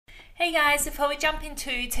Hey guys, before we jump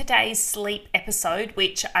into today's sleep episode,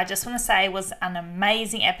 which I just want to say was an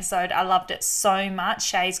amazing episode. I loved it so much.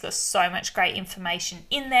 Shea's got so much great information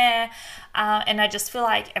in there, and I just feel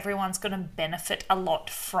like everyone's going to benefit a lot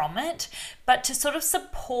from it. But to sort of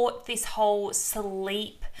support this whole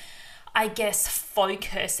sleep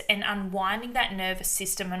focus and unwinding that nervous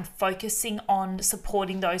system and focusing on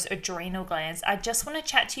supporting those adrenal glands, I just want to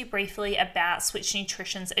chat to you briefly about Switch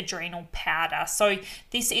Nutrition's adrenal powder. So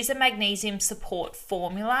this is a magnesium support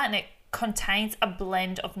formula, and it contains a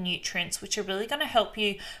blend of nutrients which are really going to help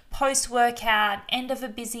you post-workout, end of a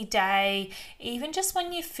busy day, even just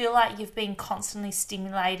when you feel like you've been constantly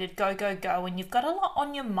stimulated, go, and you've got a lot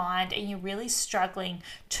on your mind and you're really struggling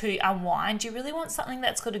to unwind. You really want something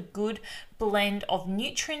that's got a good blend of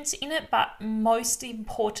nutrients in it, but most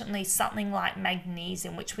importantly, something like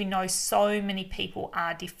magnesium, which we know so many people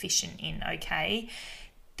are deficient in, okay?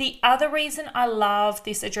 The other reason I love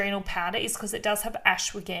this adrenal powder is because it does have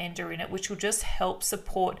ashwagandha in it, which will just help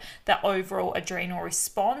support the overall adrenal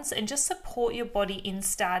response and just support your body in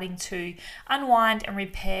starting to unwind and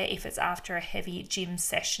repair if it's after a heavy gym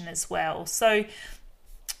session as well. So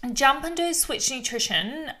jump into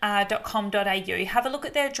switchnutrition.com.au, have a look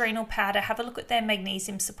at their adrenal powder, have a look at their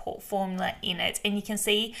magnesium support formula in it, and you can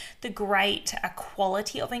see the great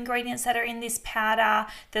quality of ingredients that are in this powder.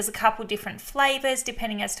 There's a couple different flavors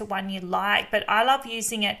depending as to one you like, but I love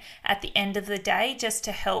using it at the end of the day just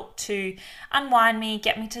to help to unwind me,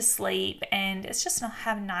 get me to sleep, and it's just not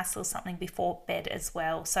have a nice little something before bed as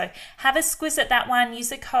well. So have a squiz at that one. Use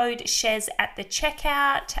the code SHEZ at the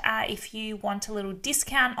checkout if you want a little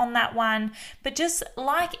discount on that one. But just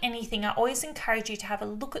like anything, I always encourage you to have a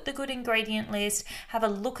look at the good ingredient list, have a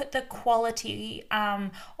look at the quality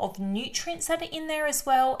of nutrients that are in there as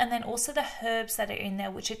well, and then also the herbs that are in there,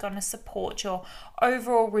 which are going to support your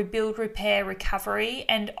overall rebuild, repair, recovery,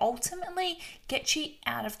 and ultimately get you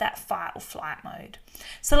out of that fight or flight mode.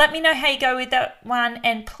 So let me know how you go with that one,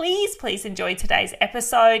 and please enjoy today's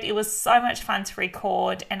episode. It was so much fun to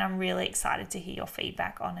record, and I'm really excited to hear your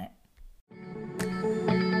feedback on it.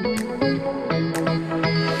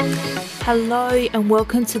 Hello and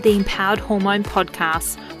welcome to the Empowered Hormone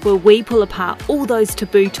Podcast, where we pull apart all those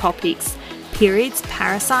taboo topics: periods,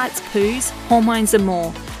 parasites, poos, hormones and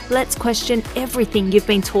more. Let's question everything you've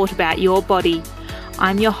been taught about your body.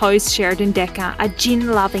 I'm your host, Sheridan Decker, a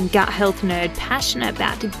gin-loving gut health nerd passionate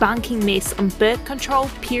about debunking myths on birth control,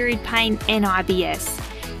 period pain and IBS.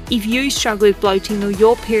 If you struggle with bloating or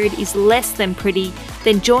your period is less than pretty,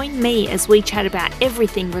 then join me as we chat about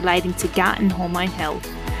everything relating to gut and hormone health.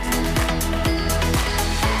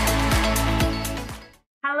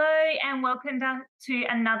 Hello and welcome to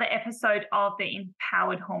another episode of the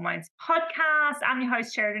Empowered Hormones Podcast. I'm your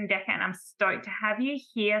host, Sheridan Decker, and I'm stoked to have you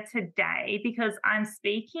here today because I'm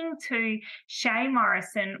speaking to Shea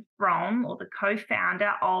Morrison the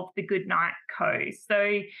co-founder of the Goodnights Co.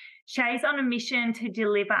 So Shea's on a mission to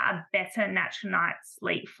deliver a better natural night's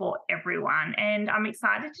sleep for everyone. And I'm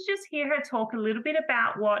excited to just hear her talk a little bit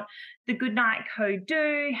about what the Goodnights Co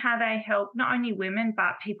do, how they help not only women,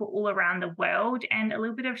 but people all around the world, and a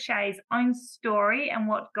little bit of Shea's own story and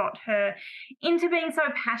what got her into being so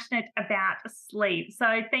passionate about sleep.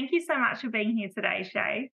 So thank you so much for being here today,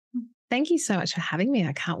 Shea. Thank you so much for having me.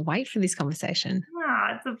 I can't wait for this conversation.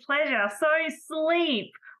 It's a pleasure. So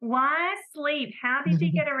sleep. Why sleep? How did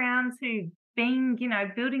you get around to being,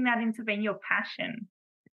 building that into being your passion?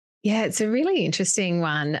 Yeah, it's a really interesting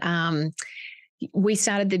one. We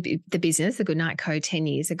started the business, the Goodnights Co, 10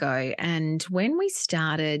 years ago. And when we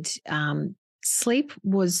started, sleep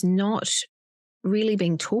was not really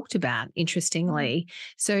being talked about, interestingly.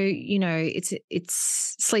 So, it's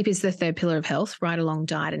sleep is the third pillar of health, right along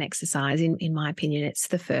diet and exercise. In my opinion, it's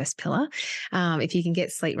the first pillar. If you can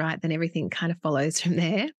get sleep right, then everything kind of follows from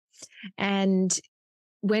there. And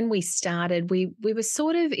when we started, we were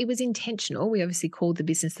it was intentional. We obviously called the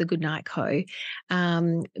business the Goodnights Co,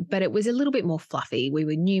 but it was a little bit more fluffy. We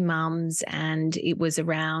were new mums, and it was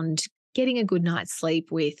around getting a good night's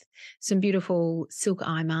sleep with some beautiful silk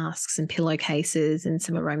eye masks and pillowcases and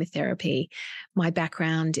some aromatherapy. My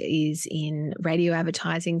background is in radio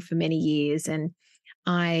advertising for many years, and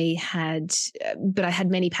I had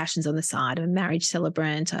many passions on the side. I'm a marriage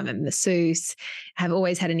celebrant. I'm a masseuse. Have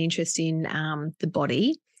always had an interest in the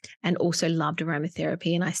body, and also loved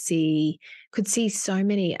aromatherapy. And I could see so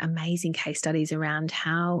many amazing case studies around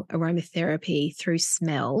how aromatherapy through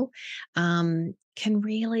smell can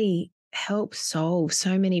really help solve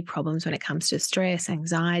so many problems when it comes to stress,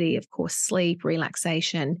 anxiety, of course, sleep,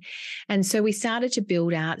 relaxation. And so we started to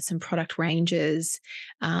build out some product ranges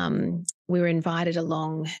we were invited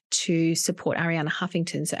along to support Ariana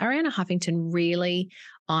Huffington. So Ariana Huffington really,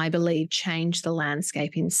 I believe, changed the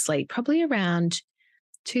landscape in sleep probably around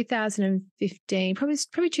 2015,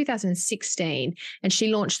 probably 2016, and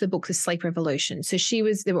she launched the book The Sleep Revolution. So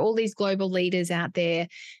there were all these global leaders out there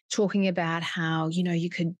talking about how, you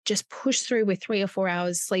could just push through with 3 or 4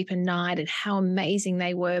 hours sleep a night and how amazing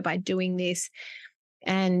they were by doing this.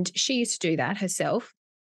 And she used to do that herself.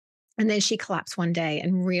 And then she collapsed one day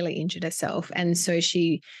and really injured herself. And so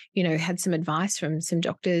she, had some advice from some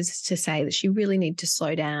doctors to say that she really needed to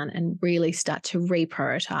slow down and really start to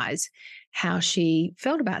reprioritize how she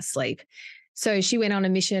felt about sleep. So she went on a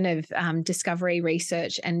mission of discovery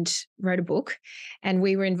research and wrote a book. And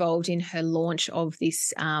we were involved in her launch of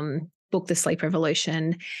this book, The Sleep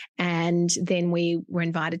Revolution. And then we were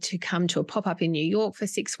invited to come to a pop-up in New York for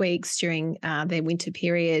 6 weeks during their winter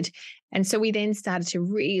period. And so we then started to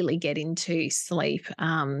really get into sleep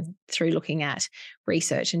through looking at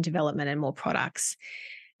research and development and more products.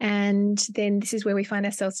 And then this is where we find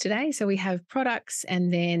ourselves today. So we have products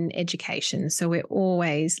and then education. So we're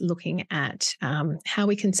always looking at how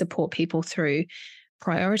we can support people through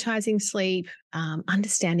prioritizing sleep,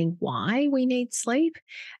 understanding why we need sleep,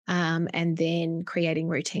 and then creating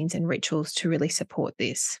routines and rituals to really support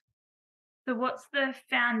this. So what's the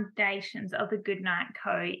foundations of the Goodnight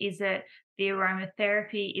Co? Is it the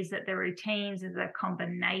aromatherapy? Is it the routines? Is it a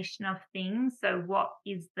combination of things? So what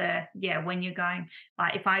is when you're going,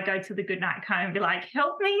 like if I go to the Goodnight Co and be like,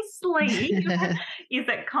 help me sleep, is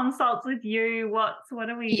it consults with you? What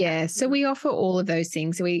are we? Yeah, so we offer all of those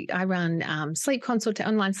things. I run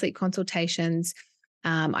online sleep consultations.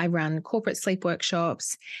 I run corporate sleep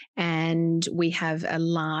workshops, and we have a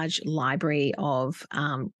large library of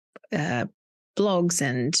blogs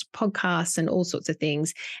and podcasts and all sorts of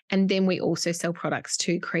things. And then we also sell products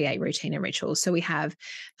to create routine and rituals. So we've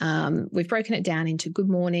broken it down into good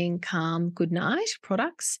morning, calm, good night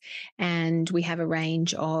products. And we have a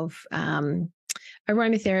range of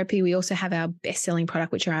aromatherapy. We also have our best-selling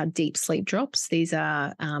product, which are our deep sleep drops. These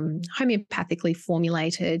are homeopathically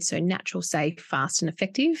formulated, so natural, safe, fast, and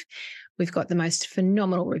effective. We've got the most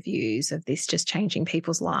phenomenal reviews of this just changing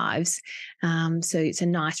people's lives. So it's a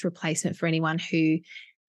nice replacement for anyone who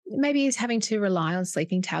maybe is having to rely on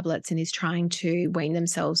sleeping tablets and is trying to wean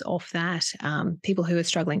themselves off that. People who are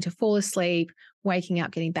struggling to fall asleep, waking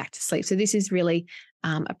up, getting back to sleep. So this is really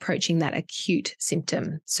approaching that acute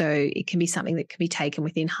symptom. So it can be something that can be taken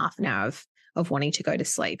within half an hour of wanting to go to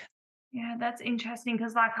sleep. Yeah, that's interesting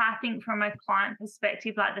because I think from a client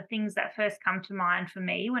perspective, the things that first come to mind for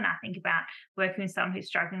me when I think about working with someone who's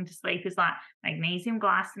struggling to sleep is magnesium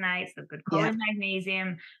glycinates, the good quality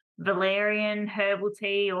magnesium, valerian herbal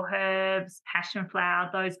tea or herbs, passion flower,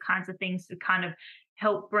 those kinds of things to kind of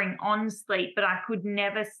help bring on sleep. But I could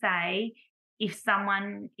never say if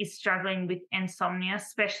someone is struggling with insomnia,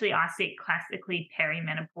 especially I see it classically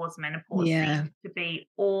perimenopause, menopause seems to be,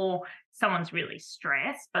 or someone's really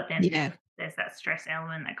stressed, but then there's that stress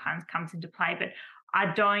element that kind of comes into play. But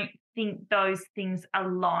I don't think those things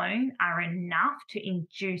alone are enough to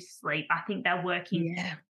induce sleep. I think they're working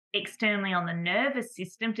externally on the nervous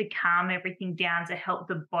system to calm everything down to help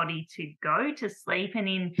the body to go to sleep. And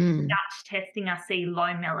in Dutch testing, I see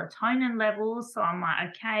low melatonin levels. So I'm like,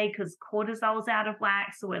 okay, because cortisol's out of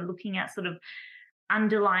whack. So we're looking at sort of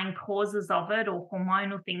underlying causes of it or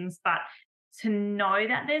hormonal things. But to know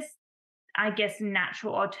that there's, I guess,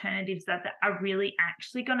 natural alternatives that are really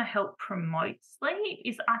actually going to help promote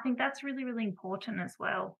sleep I think that's really, really important as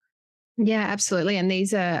well. Yeah, absolutely. And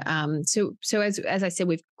these are so as I said,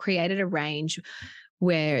 we've created a range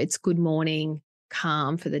where it's good morning,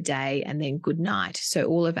 calm for the day, and then good night. So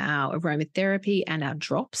all of our aromatherapy and our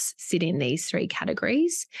drops sit in these 3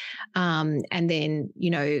 categories. And then,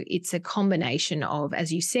 it's a combination of,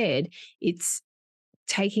 as you said, it's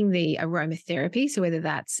taking the aromatherapy, so whether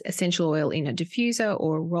that's essential oil in a diffuser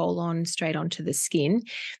or a roll-on straight onto the skin,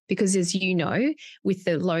 because as you know, with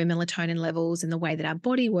the low melatonin levels and the way that our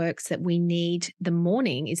body works, that we need the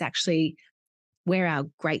morning is actually where our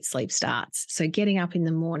great sleep starts. So getting up in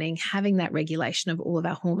the morning, having that regulation of all of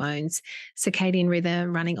our hormones, circadian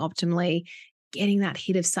rhythm running optimally, getting that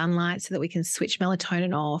hit of sunlight so that we can switch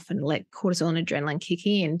melatonin off and let cortisol and adrenaline kick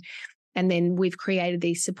in. And then we've created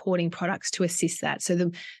these supporting products to assist that. So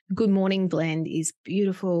the Good Morning blend is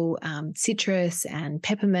beautiful citrus and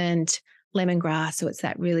peppermint, lemongrass. So it's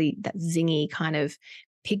that zingy kind of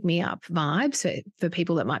pick me up vibe. So for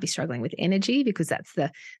people that might be struggling with energy, because that's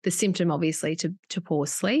the symptom, obviously, to poor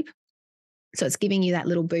sleep. So it's giving you that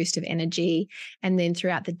little boost of energy. And then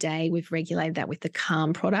throughout the day, we've regulated that with the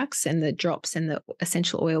calm products and the drops and the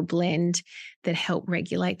essential oil blend that help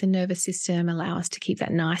regulate the nervous system, allow us to keep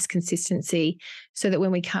that nice consistency so that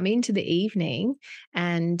when we come into the evening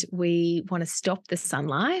and we want to stop the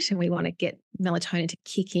sunlight and we want to get melatonin to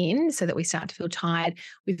kick in so that we start to feel tired,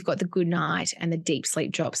 we've got the good night and the deep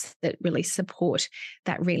sleep drops that really support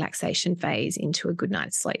that relaxation phase into a good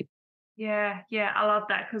night's sleep. Yeah, yeah, I love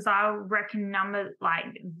that because I reckon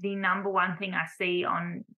the number one thing I see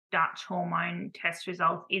on Dutch hormone test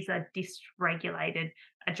results is a dysregulated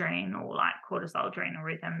adrenal, like cortisol adrenal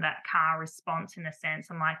rhythm, that car response in a sense.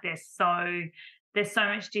 I'm like, there's so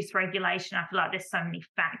much dysregulation. I feel like there's so many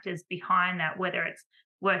factors behind that, whether it's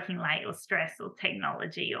working late or stress or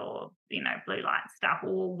technology or, blue light stuff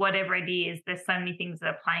or whatever it is. There's so many things that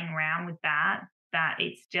are playing around with that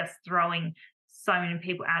it's just throwing so many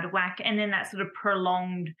people out of whack. And then that sort of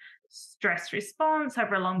prolonged stress response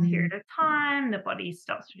over a long period of time, the body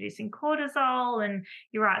stops producing cortisol. And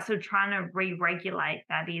you're right, so trying to re-regulate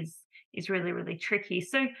that is really, really tricky.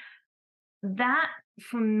 So that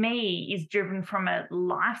for me is driven from a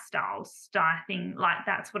lifestyle style thing. Like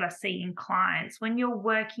that's what I see in clients. When you're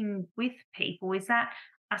working with people, is that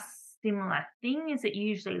a similar thing? Is it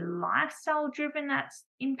usually lifestyle driven that's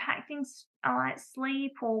impacting like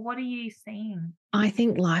sleep, or what are you seeing? I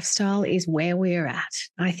think lifestyle is where we're at.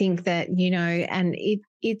 I think that, and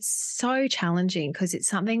it's so challenging because it's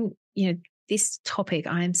something, this topic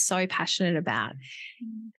I am so passionate about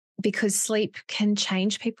because sleep can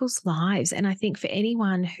change people's lives. And I think for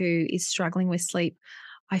anyone who is struggling with sleep,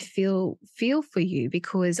 I feel for you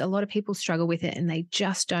because a lot of people struggle with it and they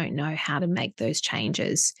just don't know how to make those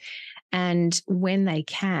changes. And when they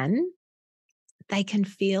can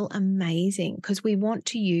feel amazing because we want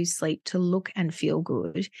to use sleep to look and feel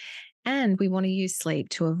good. And we want to use sleep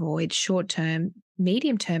to avoid short term,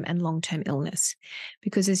 medium term, and long term illness.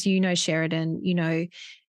 Because as you know, Sheridan,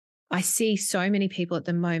 I see so many people at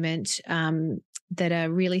the moment that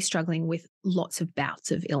are really struggling with lots of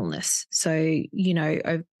bouts of illness. So,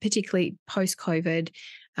 particularly post COVID,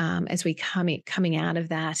 as we coming out of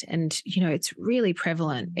that, and it's really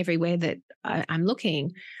prevalent everywhere that I'm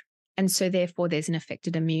looking. And so therefore there's an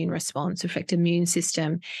affected immune response, affected immune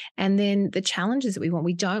system. And then the challenges that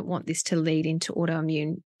we don't want this to lead into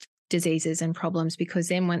autoimmune diseases and problems, because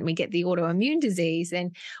then when we get the autoimmune disease,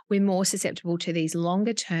 then we're more susceptible to these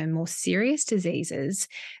longer term, more serious diseases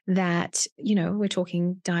that, we're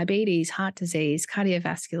talking diabetes, heart disease,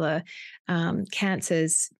 cardiovascular,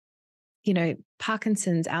 cancers,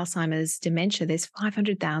 Parkinson's, Alzheimer's, dementia. There's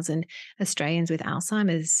 500,000 Australians with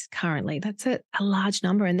Alzheimer's currently. That's a large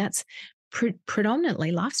number, and that's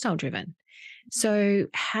predominantly lifestyle driven. So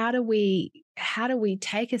how do we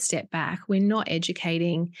take a step back? We're not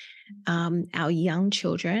educating our young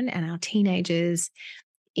children and our teenagers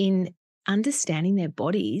in understanding their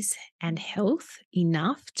bodies and health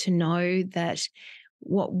enough to know that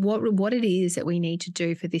what it is that we need to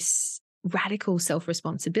do for this radical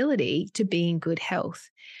self-responsibility to be in good health,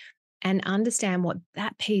 and understand what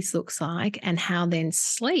that piece looks like and how then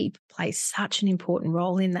sleep plays such an important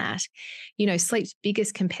role in that. Sleep's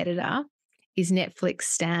biggest competitor is Netflix,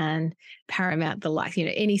 Stan, Paramount, the like,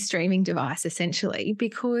 any streaming device essentially,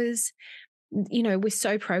 because, we're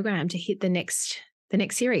so programmed to hit the next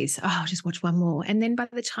series. Oh, I'll just watch one more. And then by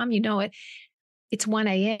the time you know it, it's 1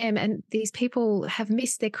 a.m. and these people have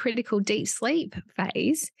missed their critical deep sleep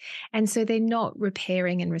phase. And so they're not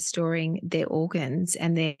repairing and restoring their organs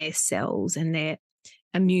and their cells and their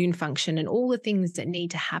immune function and all the things that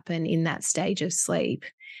need to happen in that stage of sleep.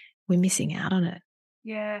 We're missing out on it.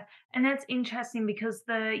 Yeah. And that's interesting because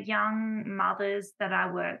the young mothers that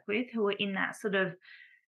I work with who are in that sort of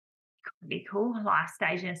critical life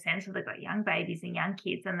stage in a sense, where they've got young babies and young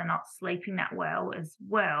kids and they're not sleeping that well as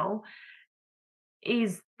well,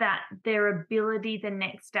 is that their ability the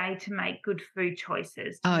next day to make good food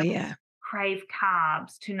choices, to Oh, not yeah. crave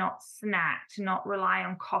carbs, to not snack, to not rely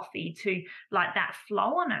on coffee, to like that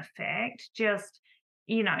flow on effect just,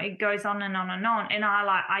 it goes on and on and on. And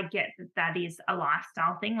I get that is a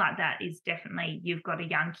lifestyle thing. Like that is definitely, you've got a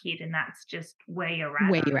young kid and that's just where you're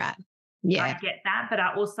at. Where you're at. Yeah. I get that. But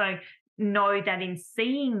I also know that in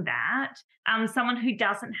seeing that, someone who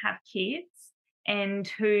doesn't have kids and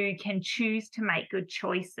who can choose to make good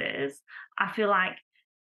choices, I feel like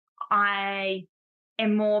I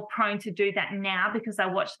am more prone to do that now because I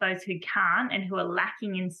watch those who can't and who are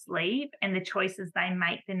lacking in sleep, and the choices they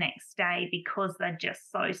make the next day because they're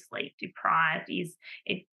just so sleep deprived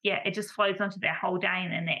it just flows onto their whole day,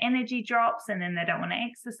 and then their energy drops, and then they don't want to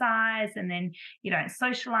exercise, and then you don't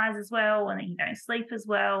socialize as well, and then you don't sleep as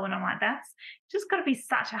well. And I'm like, that's just got to be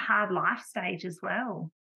such a hard life stage as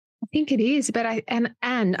well. I think it is, but I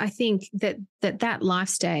think that life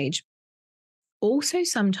stage also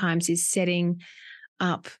sometimes is setting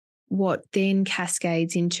up what then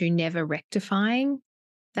cascades into never rectifying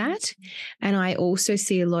that. And I also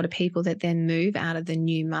see a lot of people that then move out of the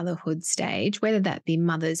new motherhood stage, whether that be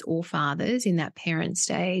mothers or fathers in that parent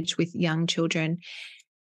stage with young children,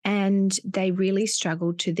 and they really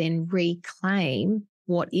struggle to then reclaim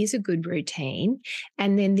what is a good routine.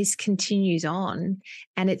 And then this continues on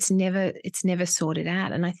and it's never sorted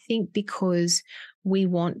out. And I think because we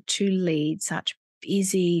want to lead such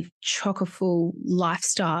busy, chock-full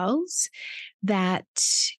lifestyles that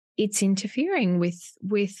it's interfering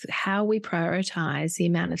with how we prioritize the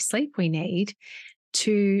amount of sleep we need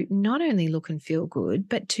to not only look and feel good,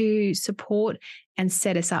 but to support and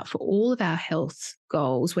set us up for all of our health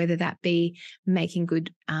goals, whether that be making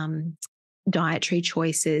good dietary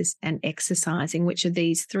choices and exercising, which are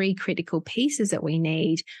these three critical pieces that we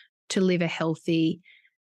need to live a healthy,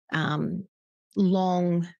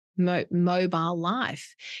 long, mobile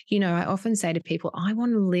life. I often say to people, I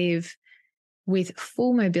want to live with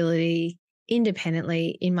full mobility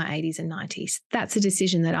independently in my 80s and 90s. That's a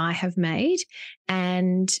decision that I have made,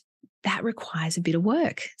 and that requires a bit of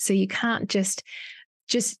work. So you can't just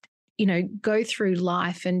go through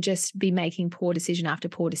life and just be making poor decision after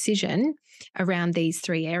poor decision around these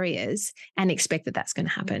three areas and expect that that's going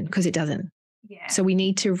to happen, because it doesn't. Yeah. So we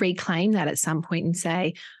need to reclaim that at some point and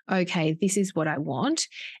say, okay, this is what I want,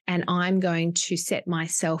 and I'm going to set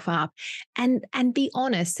myself up and be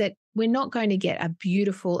honest that we're not going to get a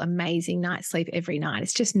beautiful, amazing night's sleep every night.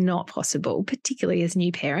 It's just not possible, particularly as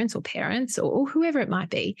new parents or whoever it might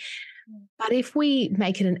be. But if we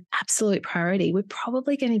make it an absolute priority, we're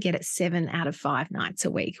probably going to get it 7 out of 5 nights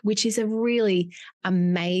a week, which is a really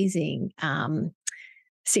amazing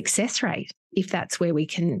success rate if that's where we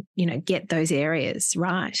can, get those areas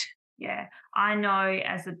right. Yeah, I know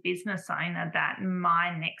as a business owner that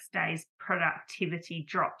my next day's productivity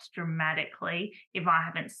drops dramatically if I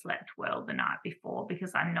haven't slept well the night before,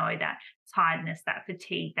 because I know that tiredness, that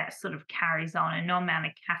fatigue, that sort of carries on, and no amount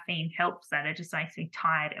of caffeine helps that. It just makes me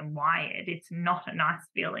tired and wired. It's not a nice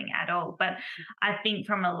feeling at all. But I think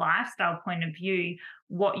from a lifestyle point of view,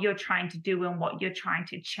 what you're trying to do and what you're trying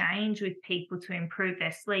to change with people to improve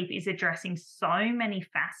their sleep is addressing so many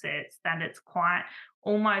facets that it's quite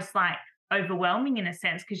almost like overwhelming in a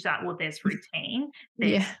sense, because you're like, well, there's routine,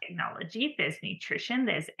 there's technology, there's nutrition,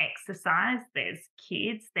 there's exercise, there's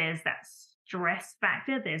kids, there's that stress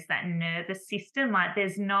factor, there's that nervous system. Like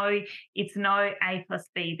it's no A plus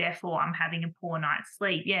B, therefore I'm having a poor night's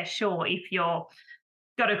sleep. Yeah, sure, if you're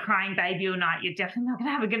got a crying baby all night, you're definitely not going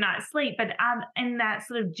to have a good night's sleep. But in that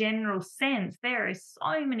sort of general sense, there are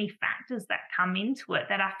so many factors that come into it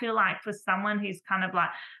that I feel like for someone who's kind of like,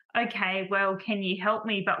 okay, well, can you help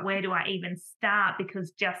me? But where do I even start?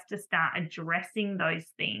 Because just to start addressing those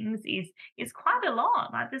things is quite a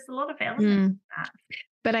lot. Like there's a lot of elements to that.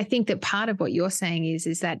 But I think that part of what you're saying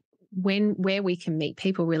is that where we can meet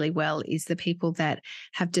people really well is the people that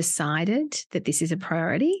have decided that this is a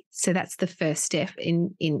priority. So that's the first step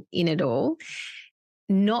in it all.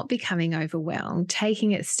 Not becoming overwhelmed,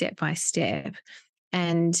 taking it step by step,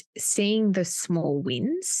 and seeing the small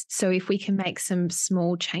wins. So if we can make some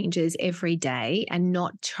small changes every day and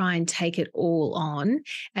not try and take it all on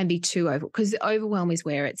and be too because overwhelm is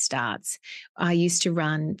where it starts. I used to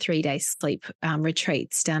run 3-day sleep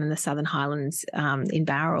retreats down in the Southern Highlands in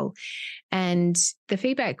Bowral, and the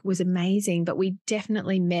feedback was amazing, but we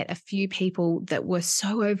definitely met a few people that were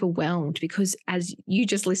so overwhelmed because, as you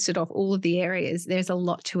just listed off all of the areas, there's a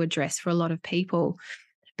lot to address for a lot of people.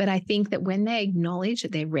 But I think that when they acknowledge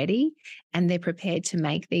that they're ready and they're prepared to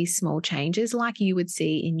make these small changes, like you would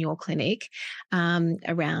see in your clinic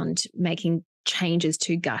around making changes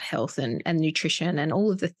to gut health and nutrition and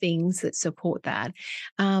all of the things that support that,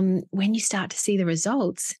 when you start to see the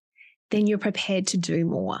results, then you're prepared to do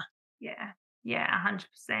more. Yeah, 100%.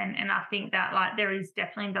 And I think that like there is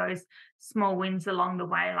definitely those small wins along the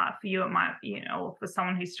way. Like for you, it might, or for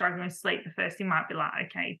someone who's struggling with sleep, the first thing might be like,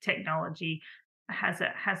 okay, technology has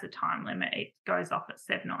a time limit. It goes off at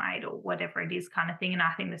 7 or 8 or whatever it is kind of thing. And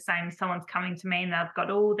I think the same, someone's coming to me and they've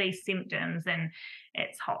got all these symptoms and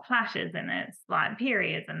it's hot flashes and it's like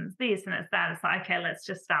periods and it's this and it's that. It's like, okay, let's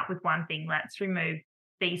just start with one thing. Let's remove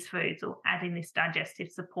these foods or adding this digestive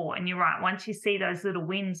support. And you're right, once you see those little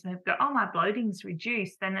wins and go, oh, my bloating's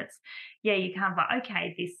reduced, then it's, yeah, you kind of like,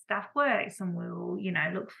 okay, this stuff works, and we'll,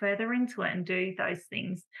 look further into it and do those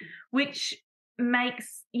things, which it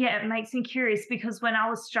makes me curious, because when I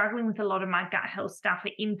was struggling with a lot of my gut health stuff,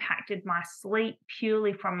 it impacted my sleep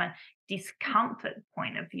purely from a discomfort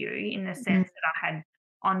point of view, in the sense that I had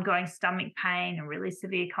ongoing stomach pain and really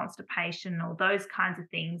severe constipation, all those kinds of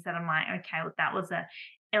things that I'm like, okay, well, that was a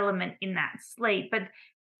element in that sleep. But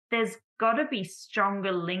there's got to be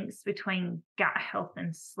stronger links between gut health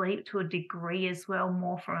and sleep to a degree as well,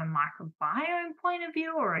 more from a microbiome point of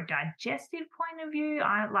view or a digestive point of view.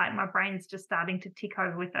 My brain's just starting to tick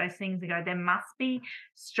over with those things and go, there must be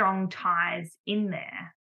strong ties in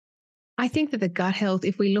there. I think that the gut health,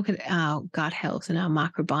 if we look at our gut health and our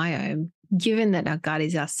microbiome, given that our gut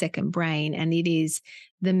is our second brain and it is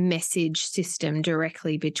the message system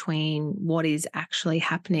directly between what is actually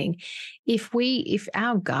happening, if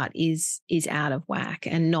our gut is out of whack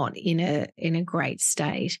and not in a great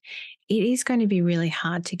state, it is going to be really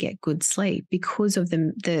hard to get good sleep, because of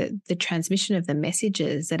the transmission of the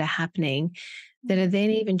messages that are happening, that are then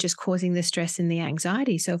even just causing the stress and the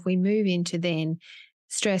anxiety. So if we move into then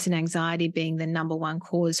stress and anxiety being the number one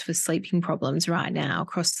cause for sleeping problems right now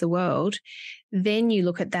across the world, then you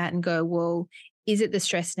look at that and go, well, is it the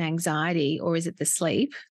stress and anxiety, or is it the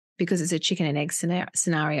sleep? Because it's a chicken and egg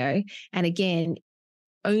scenario. And again,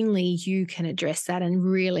 only you can address that and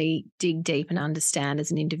really dig deep and understand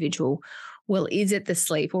as an individual, well, is it the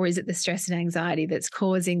sleep, or is it the stress and anxiety that's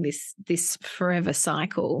causing this forever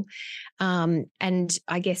cycle? And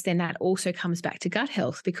I guess then that also comes back to gut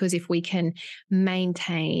health, because if we can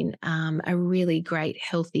maintain a really great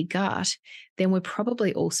healthy gut, then we're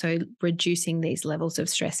probably also reducing these levels of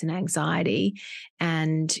stress and anxiety,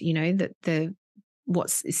 and the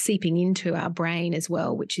what's seeping into our brain as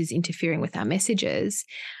well, which is interfering with our messages.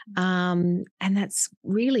 And that's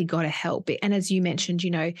really got to help. And as you mentioned,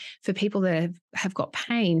 for people that have got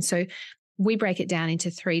pain, so we break it down into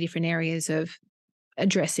 3 different areas of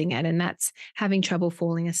addressing it. And that's having trouble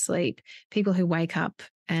falling asleep, people who wake up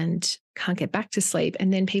and can't get back to sleep,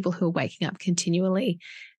 and then people who are waking up continually,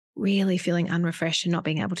 really feeling unrefreshed and not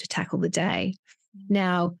being able to tackle the day.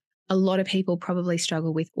 Now, a lot of people probably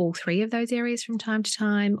struggle with all 3 of those areas from time to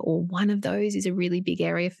time, or one of those is a really big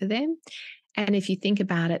area for them. And if you think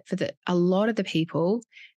about it, a lot of the people,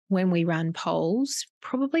 when we run polls,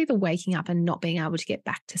 probably the waking up and not being able to get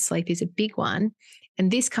back to sleep is a big one. And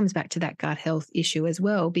this comes back to that gut health issue as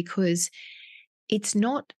well, because it's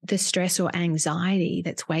not the stress or anxiety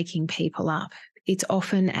that's waking people up. It's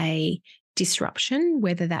often a disruption,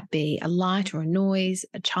 whether that be a light or a noise,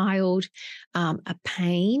 a child, a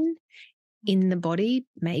pain in the body,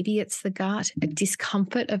 maybe it's the gut, a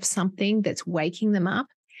discomfort of something that's waking them up.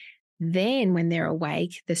 Then when they're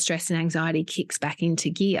awake, the stress and anxiety kicks back into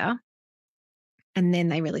gear, and then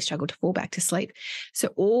they really struggle to fall back to sleep. So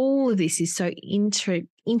all of this is so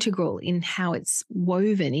integral in how it's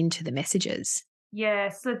woven into the messages. Yeah,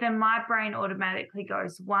 so then my brain automatically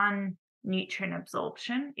goes, one, nutrient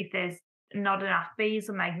absorption. If there's not enough Bs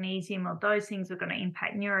or magnesium or those things, are going to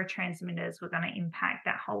impact neurotransmitters. We're going to impact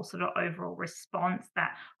that whole sort of overall response,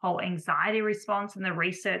 that whole anxiety response. And the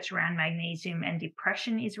research around magnesium and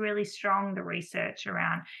depression is really strong. The research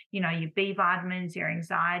around, your B vitamins, your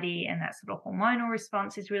anxiety, and that sort of hormonal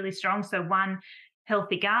response is really strong. So one,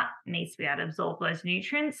 healthy gut needs to be able to absorb those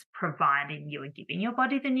nutrients, providing you are giving your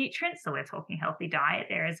body the nutrients. So we're talking healthy diet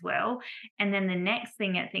there as well. And then the next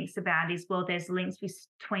thing it thinks about is, well, there's links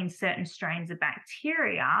between certain strains of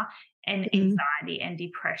bacteria and anxiety and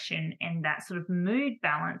depression and that sort of mood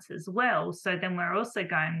balance as well. So then we're also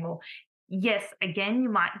going, well, yes, again, you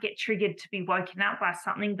might get triggered to be woken up by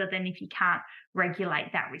something, but then if you can't regulate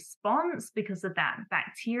that response because of that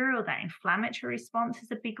bacteria or that inflammatory response is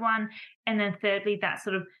a big one. And then thirdly, that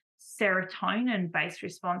sort of serotonin-based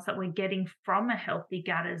response that we're getting from a healthy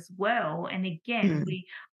gut as well. And again,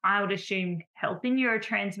 I would assume healthy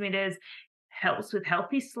neurotransmitters helps with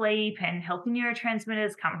healthy sleep, and healthy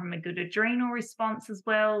neurotransmitters come from a good adrenal response as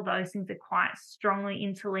well. Those things are quite strongly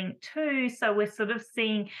interlinked too. So we're sort of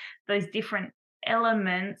seeing those different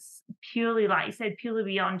elements purely, like you said, purely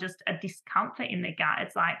beyond just a discomfort in the gut.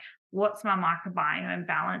 It's like, what's my microbiome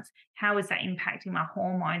balance? How is that impacting my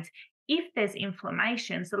hormones? If there's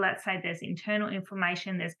inflammation, so let's say there's internal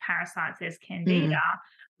inflammation, there's parasites, there's candida,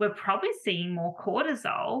 we're probably seeing more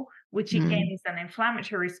cortisol, which again is an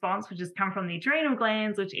inflammatory response, which has come from the adrenal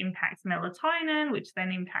glands, which impacts melatonin, which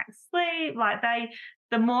then impacts sleep.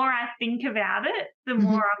 The more I think about it, the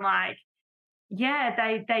more I'm like, yeah,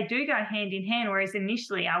 they do go hand in hand. Whereas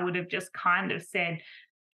initially I would have just kind of said,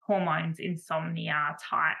 hormones, insomnia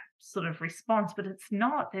type sort of response, but it's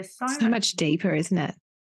not. There's so So much. much deeper, isn't it?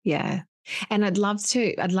 Yeah. And I'd love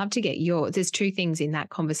to get there's two things in that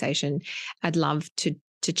conversation I'd love to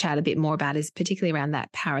chat a bit more about, is particularly around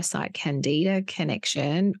that parasite candida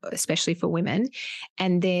connection, especially for women.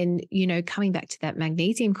 And then, coming back to that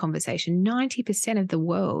magnesium conversation, 90% of the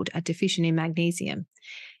world are deficient in magnesium,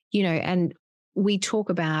 and we talk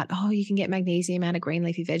about, oh, you can get magnesium out of green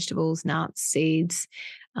leafy vegetables, nuts, seeds,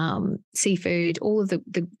 seafood, all of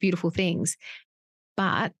the beautiful things.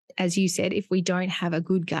 But as you said, if we don't have a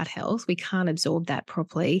good gut health, we can't absorb that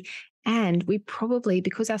properly. And we probably,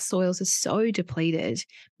 because our soils are so depleted,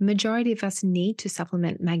 majority of us need to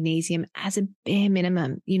supplement magnesium as a bare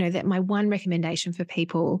minimum. That my one recommendation for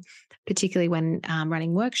people, particularly when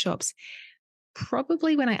running workshops,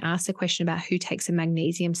 probably when I ask the question about who takes a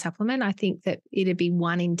magnesium supplement, I think that it'd be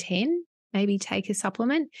 1 in 10 maybe take a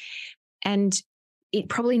supplement. And it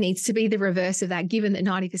probably needs to be the reverse of that, given that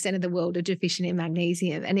 90% of the world are deficient in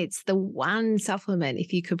magnesium. And it's the one supplement,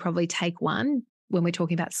 if you could probably take one when we're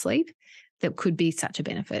talking about sleep, that could be such a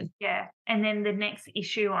benefit. Yeah. And then the next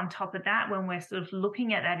issue on top of that, when we're sort of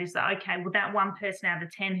looking at that, is that, okay, well, that one person out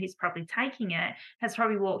of 10 who's probably taking it has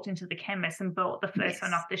probably walked into the chemist and bought the first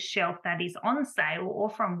one off the shelf that is on sale or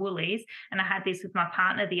from Woolies. And I had this with my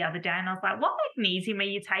partner the other day, and I was like, what magnesium are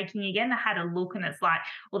you taking again? I had a look, and it's like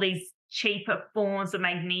all these cheaper forms of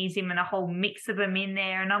magnesium and a whole mix of them in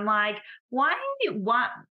there. And I'm like, why are you what?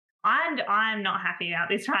 I'm not happy about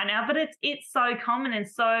this right now, but it's so common, and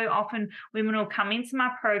so often women will come into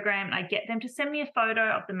my program and I get them to send me a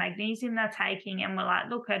photo of the magnesium they're taking, and we're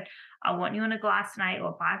like, look, I want you on a glycinate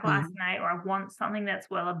or biglycinate, or I want something that's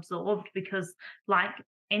well absorbed, because like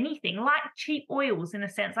anything, like cheap oils, in a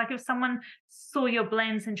sense, like if someone saw your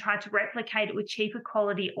blends and tried to replicate it with cheaper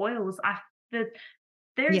quality oils, there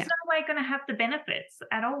is Yeah. no way going to have the benefits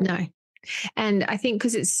at all. No. And I think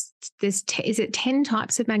because is it 10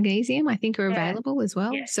 types of magnesium, I think, are available as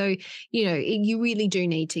well. Yeah. So, you really do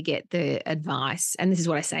need to get the advice. And this is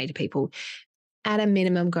what I say to people: at a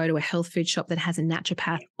minimum, go to a health food shop that has a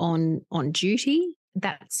naturopath on duty.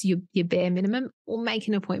 That's your bare minimum, or make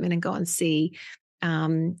an appointment and go and see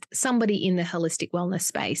somebody in the holistic wellness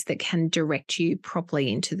space that can direct you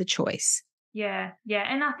properly into the choice. Yeah,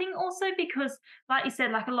 yeah. And I think also because, like you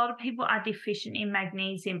said, like a lot of people are deficient in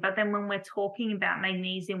magnesium, but then when we're talking about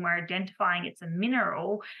magnesium, we're identifying it's a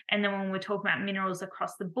mineral. And then when we're talking about minerals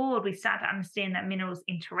across the board, we start to understand that minerals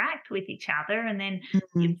interact with each other. And then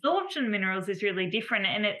the absorption of minerals is really different.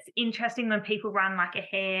 And it's interesting when people run like a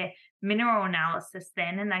hair mineral analysis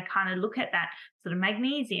then, and they kind of look at that sort of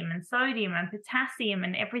magnesium and sodium and potassium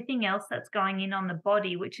and everything else that's going in on the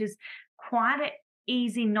body, which is quite a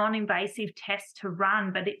easy, non-invasive test to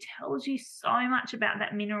run, but it tells you so much about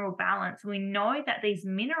that mineral balance. We know that these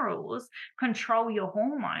minerals control your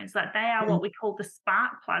hormones, like they are what we call the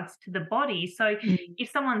spark plugs to the body. So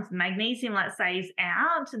if someone's magnesium, let's say, is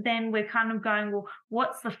out, then we're kind of going, well,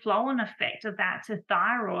 what's the flow and effect of that to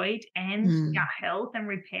thyroid and gut health and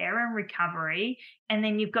repair and recovery? And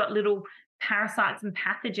then you've got little parasites and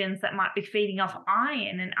pathogens that might be feeding off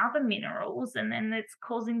iron and other minerals, and then it's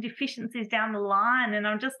causing deficiencies down the line. And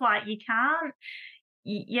I'm just like, you can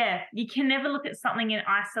never look at something in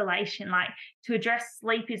isolation. Like, to address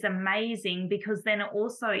sleep is amazing, because then it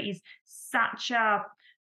also is such a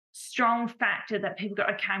strong factor that people go,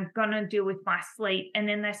 okay, I'm going to deal with my sleep. And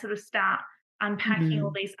then they sort of start unpacking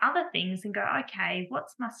all these other things and go, okay,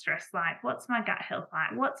 what's my stress like? What's my gut health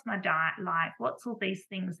like? What's my diet like? What's all these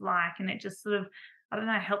things like? And it just sort of, I don't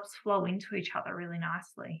know, helps flow into each other really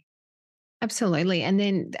nicely. Absolutely.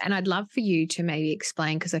 And I'd love for you to maybe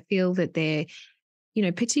explain, because I feel that they're,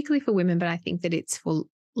 particularly for women, but I think that it's for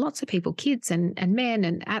lots of people, kids and men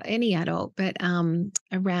and any adult, but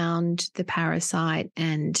around the parasite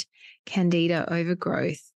and candida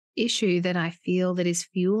overgrowth issue that I feel that is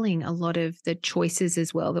fueling a lot of the choices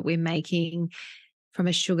as well that we're making from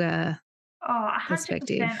a sugar Oh,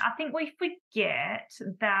 perspective. 100%. I think we forget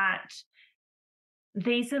that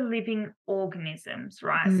these are living organisms,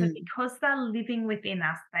 right? So because they're living within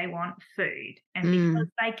us, they want food. And because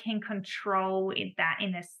they can control that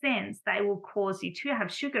in a sense, they will cause you to have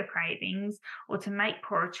sugar cravings or to make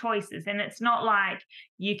poor choices. And it's not like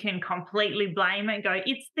you can completely blame it and go,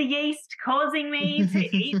 it's the yeast causing me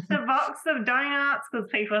to eat the box of donuts, because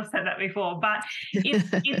people have said that before. But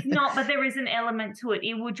it's not, but there is an element to it.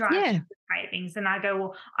 It will drive sugar cravings. And I go,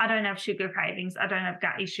 well, I don't have sugar cravings. I don't have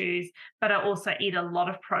gut issues, but I also eat a lot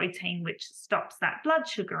of protein, which stops that blood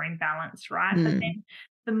sugar imbalance, right? But then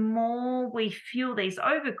the more we fuel these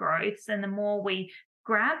overgrowths and the more we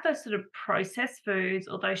grab those sort of processed foods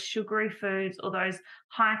or those sugary foods or those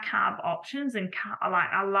high carb options. And like,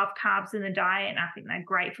 I love carbs in the diet, and I think they're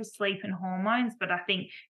great for sleep and hormones. But I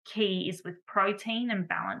think key is with protein and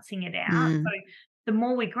balancing it out. So Mm, the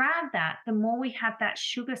more we grab that, the more we have that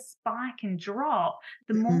sugar spike and drop,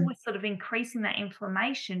 the more mm, we're sort of increasing that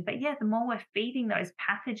inflammation. But yeah, the more we're feeding those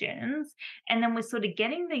pathogens, and then we're sort of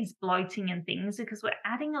getting these bloating and things because we're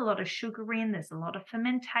adding a lot of sugar in. There's a lot of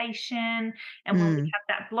fermentation. And when we mm, have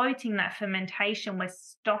that bloating, that fermentation, we're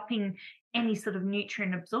stopping any sort of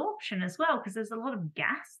nutrient absorption as well, because there's a lot of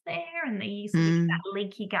gas there, and then you sort of get mm, that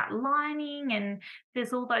leaky gut lining, and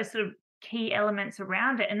there's all those sort of key elements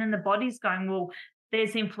around it. And then the body's going, well,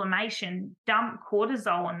 there's inflammation, dump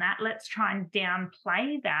cortisol on that. Let's try and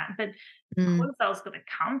downplay that. But mm. cortisol's got to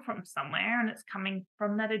come from somewhere, and it's coming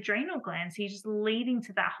from that adrenal gland. So you're just leading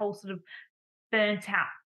to that whole sort of burnt out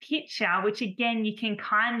picture, which again, you can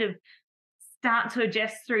kind of start to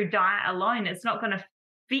adjust through diet alone. It's not going to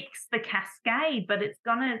fix the cascade, but it's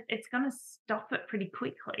gonna stop it pretty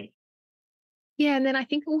quickly. Yeah, and then I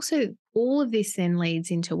think also all of this then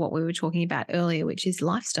leads into what we were talking about earlier, which is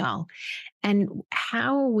lifestyle. And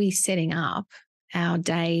how are we setting up our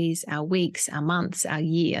days, our weeks, our months, our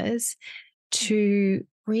years to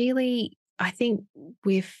really, I think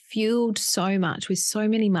we're fueled so much with so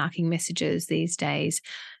many marketing messages these days.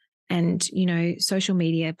 And, social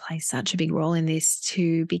media plays such a big role in this,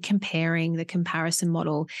 to be comparing the comparison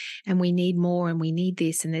model. And we need more and we need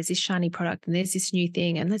this. And there's this shiny product and there's this new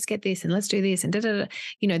thing. And let's get this and let's do this. And da, da,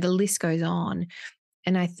 da. The list goes on.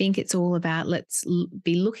 And I think it's all about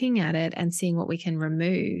be looking at it and seeing what we can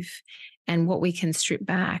remove and what we can strip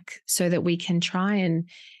back so that we can try and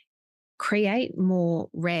create more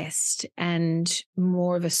rest and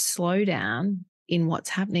more of a slowdown in what's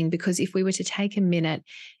happening. Because if we were to take a minute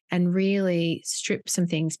and really strip some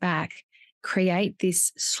things back, create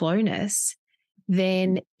this slowness,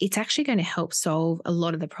 then it's actually going to help solve a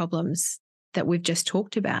lot of the problems that we've just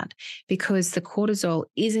talked about, because the cortisol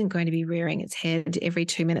isn't going to be rearing its head every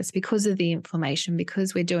 2 minutes because of the inflammation,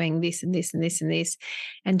 because we're doing this and this and this and this,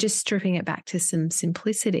 and just stripping it back to some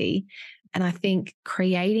simplicity. And I think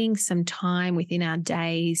creating some time within our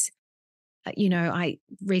days, I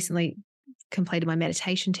recently completed my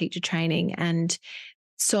meditation teacher training, and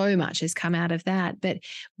so much has come out of that. But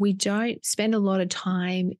we don't spend a lot of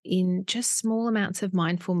time in just small amounts of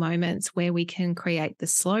mindful moments where we can create the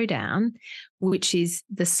slowdown, which is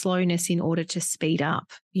the slowness in order to speed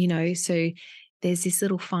up, So there's this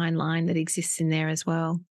little fine line that exists in there as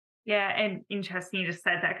well. Yeah, and interesting you just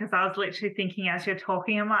said that, because I was literally thinking as you're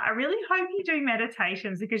talking, I'm like, I really hope you do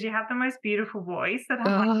meditations because you have the most beautiful voice that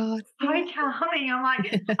I'm like, Oh, so calming. I'm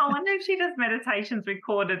like, I wonder if she does meditations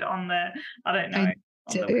recorded on the, I don't know, I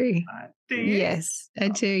on the do. website. Do you? Yes, I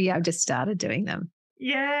do. Yeah, I've just started doing them.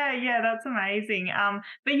 Yeah, yeah, that's amazing.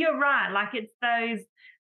 But you're right, like it's those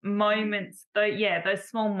moments, though, yeah, those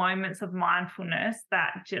small moments of mindfulness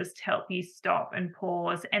that just help you stop and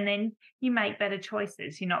pause, and then you make better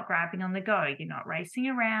choices. You're not grabbing on the go, you're not racing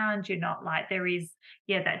around, you're not like, there is,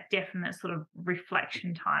 yeah, that definite sort of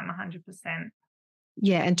reflection time, 100%.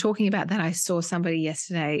 Yeah, and talking about that, I saw somebody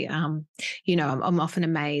yesterday. I'm often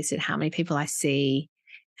amazed at how many people I see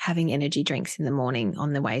having energy drinks in the morning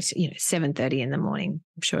on the way to 7:30 in the morning.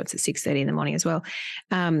 I'm sure it's at 6:30 in the morning as well.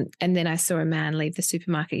 And then I saw a man leave the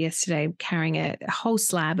supermarket yesterday carrying a whole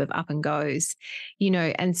slab of Up and Goes.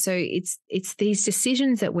 And so it's these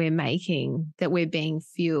decisions that we're making, that we're being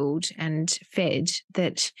fueled and fed,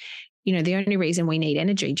 that the only reason we need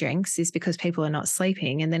energy drinks is because people are not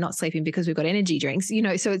sleeping, and they're not sleeping because we've got energy drinks.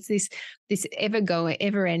 So it's this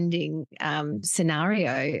ever ending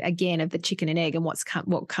scenario again of the chicken and egg, and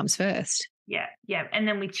what comes first. Yeah, yeah, and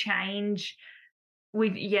then we change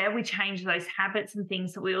those habits and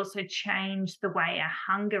things, but we also change the way our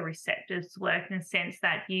hunger receptors work, in the sense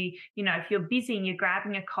that if you're busy and you're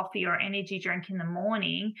grabbing a coffee or energy drink in the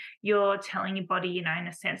morning, you're telling your body, in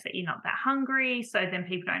a sense, that you're not that hungry. So then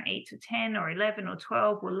people don't eat till 10 or 11 or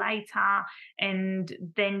 12 or later. And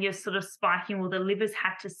then you're sort of spiking, well, the liver's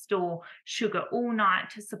had to store sugar all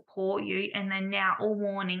night to support you. And then now all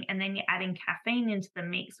morning, and then you're adding caffeine into the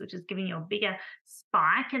mix, which is giving you a bigger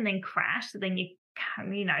spike and then crash. So then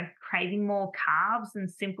craving more carbs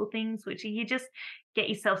and simple things, which you just get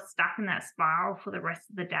yourself stuck in that spiral for the rest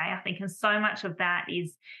of the day, I think. And so much of that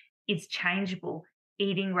is changeable.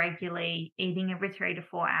 Eating regularly, eating every 3 to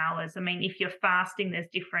 4 hours. I mean, if you're fasting, there's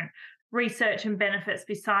different research and benefits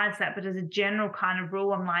besides that. But as a general kind of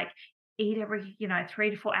rule, I'm like, eat every, 3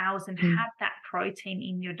 to 4 hours and Mm. have that protein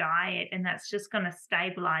in your diet. And that's just going to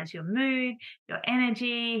stabilize your mood, your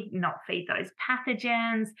energy, not feed those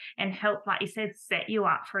pathogens, and help, like you said, set you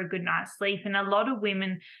up for a good night's sleep. And a lot of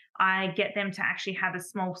women, I get them to actually have a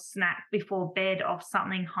small snack before bed of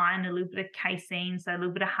something high in a little bit of casein, so a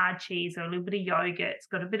little bit of hard cheese or a little bit of yogurt. It's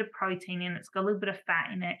got a bit of protein in it, it's got a little bit of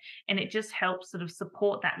fat in it, and it just helps sort of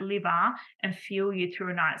support that liver and fuel you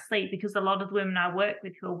through a night's sleep. Because a lot of the women I work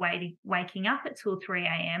with who are waking up at 2 or 3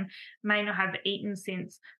 a.m. may not have eaten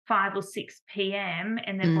since 5 or 6 p.m.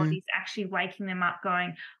 and their Mm. body's actually waking them up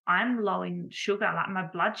going, I'm low in sugar, like my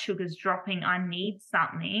blood sugar's dropping, I need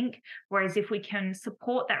something. Whereas if we can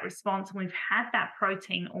support that response and we've had that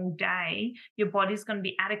protein all day, your body's going to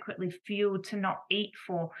be adequately fueled to not eat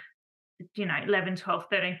for 11, 12,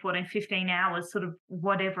 13, 14, 15 hours, sort of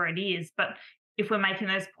whatever it is. But if we're making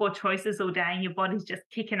those poor choices all day and your body's just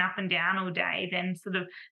kicking up and down all day, then sort of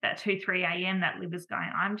that 2, 3 a.m., that liver's going,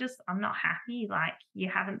 I'm not happy. Like, you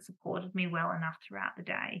haven't supported me well enough throughout the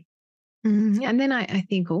day. And then I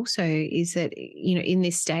think also is that, in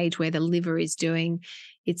this stage where the liver is doing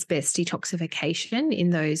its best detoxification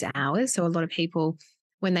in those hours. So a lot of people,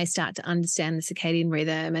 when they start to understand the circadian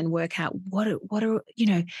rhythm and work out what are,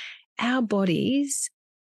 our bodies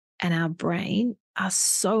and our brain are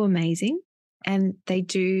so amazing, and they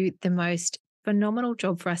do the most phenomenal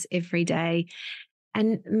job for us every day.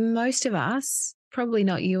 And most of us, probably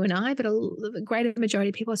not you and I, but a greater majority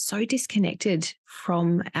of people are so disconnected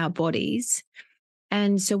from our bodies.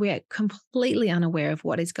 And so we're completely unaware of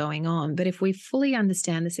what is going on. But if we fully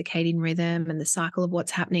understand the circadian rhythm and the cycle of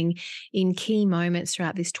what's happening in key moments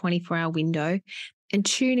throughout this 24-hour window, and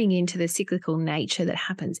tuning into the cyclical nature that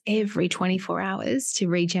happens every 24 hours to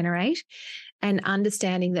regenerate, and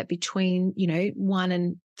understanding that between, 1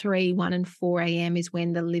 and 3, 1 and 4 a.m. is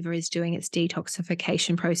when the liver is doing its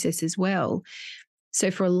detoxification process as well.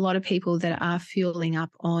 So for a lot of people that are fueling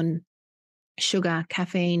up on sugar,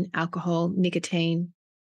 caffeine, alcohol, nicotine,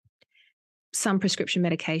 some prescription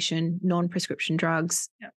medication, non-prescription drugs,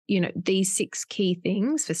 Yep. these 6 key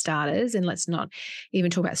things for starters, and let's not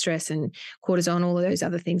even talk about stress and cortisol, all of those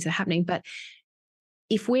other things that are happening. But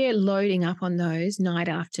if we're loading up on those night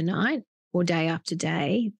after night or day after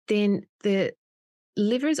day, then the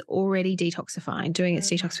liver is already detoxifying, doing its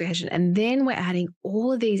detoxification. And then we're adding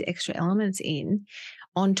all of these extra elements in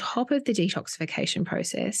on top of the detoxification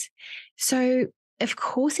process. So of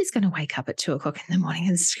course it's going to wake up at 2 o'clock in the morning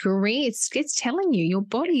and scream. It's telling you, your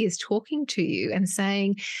body is talking to you and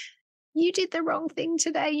saying, you did the wrong thing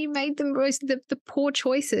today. You made the poor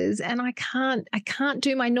choices, and I can't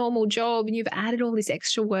do my normal job. And you've added all this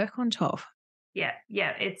extra work on top. Yeah,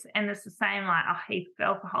 it's the same, like a heap of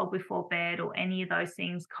alcohol before bed or any of those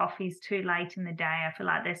things. Coffee's too late in the day. I feel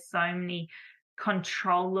like there's so many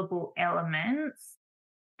controllable elements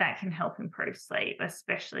that can help improve sleep,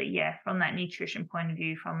 especially, from that nutrition point of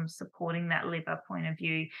view, from supporting that liver point of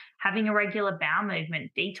view, having a regular bowel movement,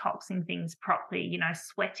 detoxing things properly,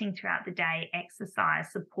 sweating throughout the day,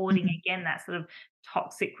 exercise, supporting, again, that sort of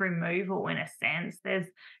toxic removal in a sense.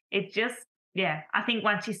 I think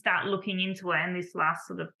once you start looking into it, and this last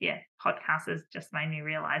sort of, podcast has just made me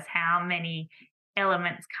realize how many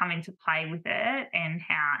elements come into play with it and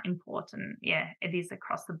how important, it is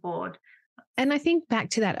across the board. And I think back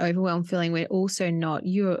to that overwhelmed feeling, we're also not,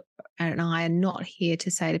 you and I are not here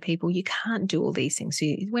to say to people, you can't do all these things.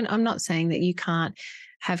 When I'm not saying that you can't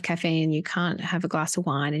have caffeine, you can't have a glass of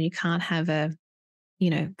wine, and you can't have a,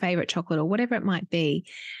 favorite chocolate or whatever it might be.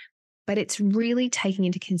 But it's really taking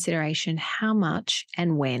into consideration how much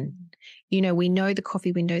and when. We know the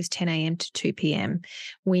coffee window is 10 a.m. to 2 p.m.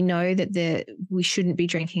 We know that we shouldn't be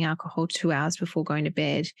drinking alcohol 2 hours before going to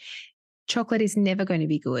bed. Chocolate is never going to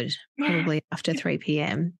be good, probably after 3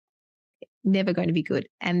 p.m. Never going to be good.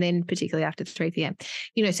 And then particularly after 3 p.m.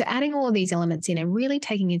 So adding all of these elements in and really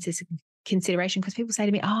taking into consideration, because people say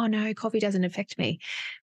to me, oh, no, coffee doesn't affect me.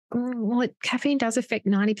 Well, caffeine does affect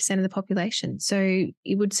 90% of the population. So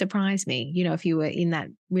it would surprise me, if you were in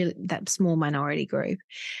that small minority group.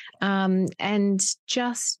 And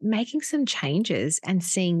just making some changes and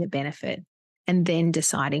seeing the benefit, and then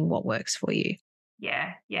deciding what works for you.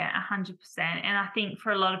 Yeah, 100%. And I think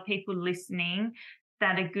for a lot of people listening,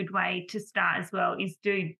 that a good way to start as well is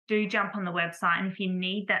do jump on the website. And if you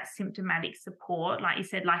need that symptomatic support, like you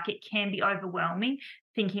said, like, it can be overwhelming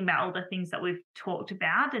thinking about all the things that we've talked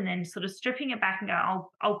about, and then sort of stripping it back and go,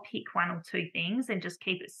 I'll pick 1 or 2 things and just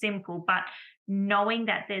keep it simple. But knowing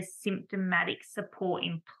that there's symptomatic support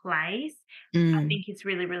in place, I think it's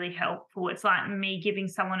really, really helpful. It's like me giving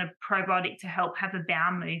someone a probiotic to help have a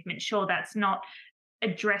bowel movement. Sure, that's not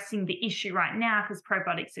addressing the issue right now, because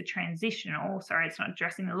probiotics are transitional. Sorry, it's not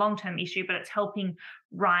addressing the long-term issue, but it's helping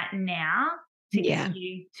right now to get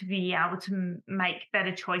you to be able to make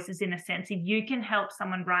better choices. In a sense, if you can help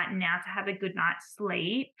someone right now to have a good night's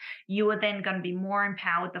sleep, you are then going to be more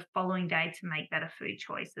empowered the following day to make better food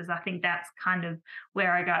choices. I think that's kind of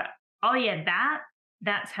where I go, oh yeah,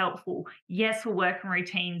 that's helpful. Yes, we'll work on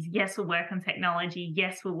routines. Yes, we'll work on technology.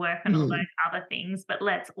 Yes, we'll work on all those other things, but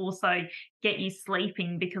let's also get you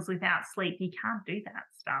sleeping, because without sleep, you can't do that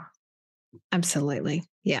stuff. Absolutely.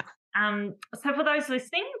 Yeah. So for those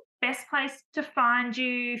listening, best place to find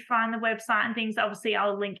you, find the website and things. Obviously,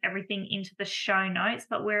 I'll link everything into the show notes,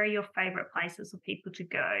 but where are your favorite places for people to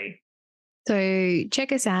go? So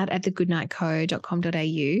check us out at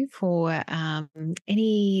thegoodnightco.com.au for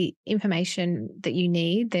any information that you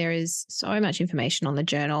need. There is so much information on the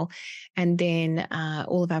journal, and then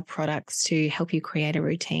all of our products to help you create a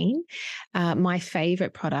routine. My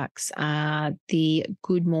favorite products are the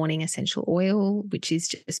Good Morning Essential Oil, which is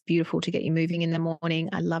just beautiful to get you moving in the morning.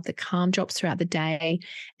 I love the Calm Drops throughout the day.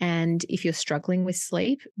 And if you're struggling with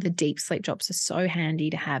sleep, the Deep Sleep Drops are so handy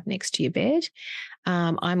to have next to your bed.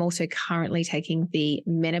 I'm also currently taking the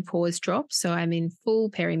menopause drops. So I'm in full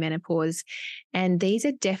perimenopause, and these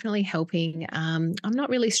are definitely helping. I'm not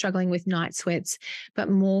really struggling with night sweats, but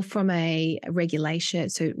more from a regulation.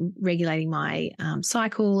 So regulating my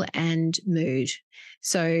cycle and mood.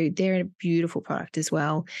 So they're a beautiful product as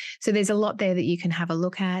well. So there's a lot there that you can have a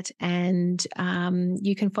look at, and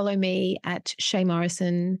you can follow me at Shea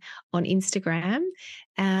Morrison on Instagram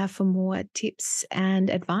for more tips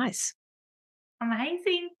and advice.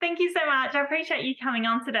 Amazing. Thank you so much. I appreciate you coming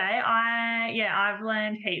on today. I've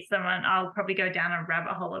learned heaps, and I'll probably go down a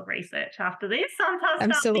rabbit hole of research after this.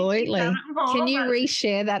 Absolutely. Can you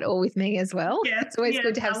reshare that all with me as well? Yes, it's always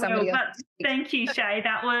good to have somebody else. But thank you, Shea.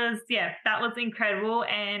 That was incredible,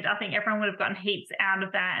 and I think everyone would have gotten heaps out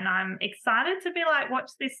of that. And I'm excited to be like, watch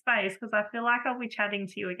this space, because I feel like I'll be chatting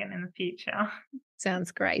to you again in the future.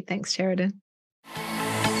 Sounds great. Thanks, Sheridan.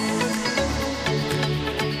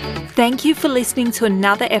 Thank you for listening to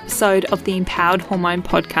another episode of the Empowered Hormone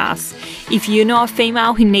Podcast. If you know a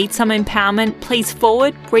female who needs some empowerment, please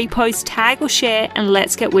forward, repost, tag or share, and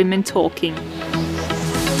let's get women talking.